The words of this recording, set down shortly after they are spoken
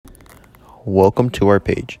Welcome to our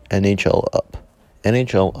page, NHL Up.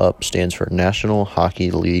 NHL Up stands for National Hockey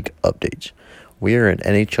League Updates. We are an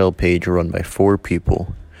NHL page run by 4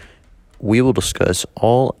 people. We will discuss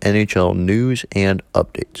all NHL news and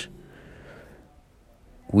updates.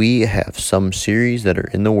 We have some series that are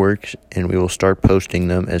in the works, and we will start posting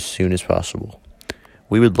them as soon as possible.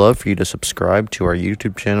 We would love for you to subscribe to our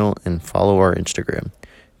YouTube channel and follow our Instagram.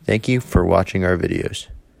 Thank you for watching our videos.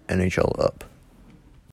 NHL Up.